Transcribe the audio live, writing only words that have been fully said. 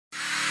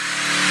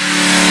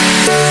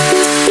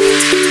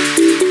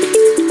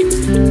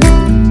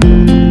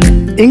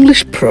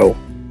Micro.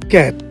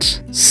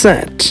 Get.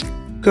 Set.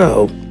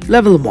 Go.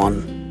 Level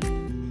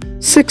 1.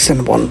 6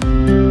 in 1.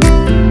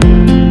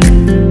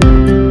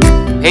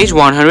 Page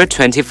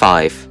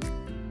 125.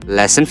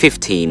 Lesson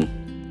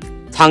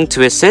 15. Tongue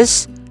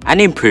twisters and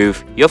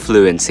improve your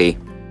fluency.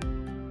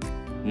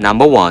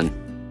 Number 1.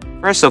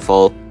 First of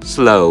all,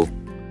 slow.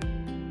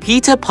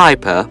 Peter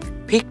Piper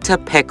picked a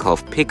peck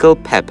of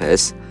pickled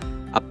peppers.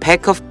 A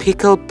peck of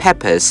pickled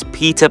peppers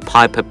Peter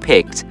Piper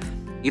picked.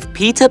 If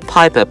Peter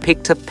Piper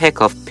picked a peck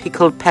of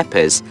pickled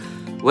peppers,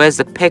 where's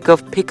the peck of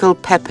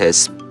pickled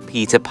peppers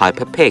Peter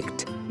Piper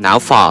picked? Now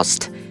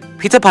fast.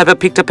 Peter Piper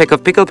picked a peck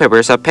of pickled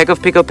peppers. A peck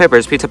of pickled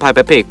peppers Peter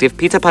Piper picked. If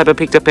Peter Piper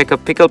picked a peck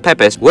of pickled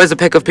peppers, where's the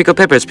peck of pickled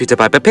peppers Peter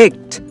Piper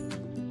picked?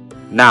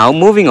 Now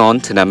moving on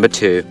to number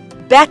 2.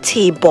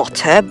 Betty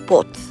Botter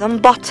bought some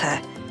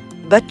butter,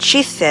 but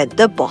she said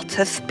the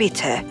butter's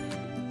bitter.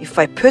 If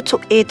I put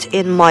it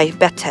in my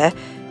batter,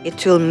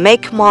 it will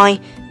make my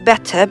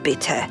batter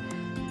bitter.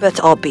 But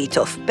a bit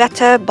of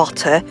better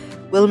butter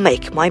will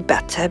make my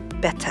batter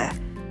better.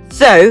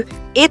 So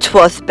it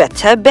was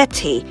better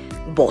Betty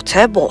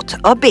Botter bought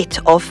a bit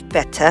of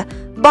better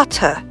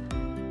butter.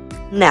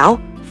 Now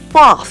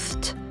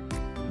fast.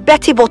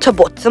 Betty Botter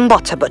bought some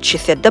butter, but she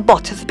said the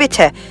butter's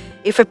bitter.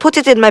 If I put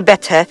it in my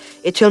batter,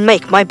 it will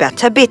make my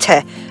batter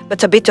bitter.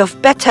 But a bit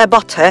of better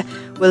butter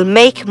will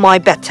make my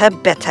batter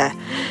better.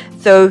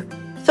 So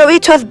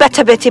it was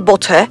better Betty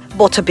Botter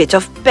bought a bit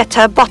of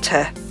better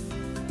butter.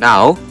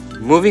 Now,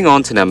 moving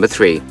on to number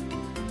 3.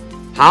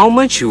 How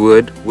much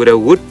wood would a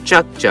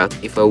woodchuck chuck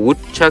if a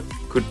woodchuck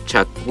could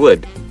chuck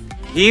wood?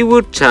 He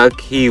would chuck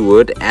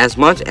as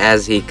much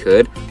as he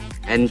could,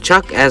 and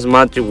chuck as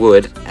much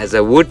wood as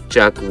a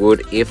woodchuck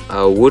would if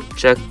a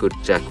woodchuck could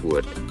chuck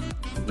wood.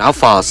 Now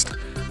fast.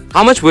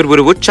 How much wood would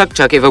a woodchuck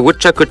chuck if a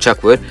woodchuck could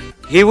chuck wood?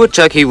 He would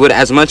chuck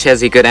as much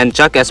as he could, and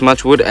chuck as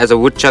much wood as a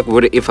woodchuck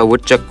would if a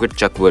woodchuck could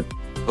chuck wood.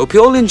 Hope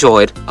you all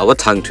enjoyed our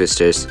tongue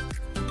twisters.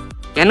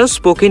 কেন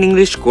spoken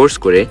English course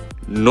করে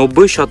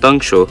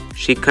 90%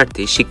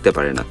 শিক্ষার্থী শিখতে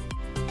পারে না?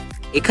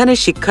 এখানে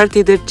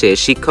শিক্ষার্থীদের চেয়ে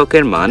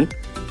শিক্ষকের মান,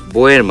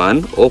 বইয়ের মান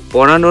ও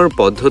পড়ানোর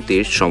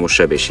পদ্ধতির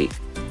সমস্যা বেশি।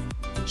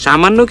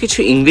 সামান্য কিছু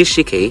ইংলিশ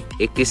শিখেই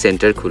একটি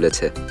সেন্টার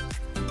খুলেছে।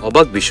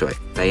 অবাক বিষয়,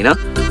 তাই না?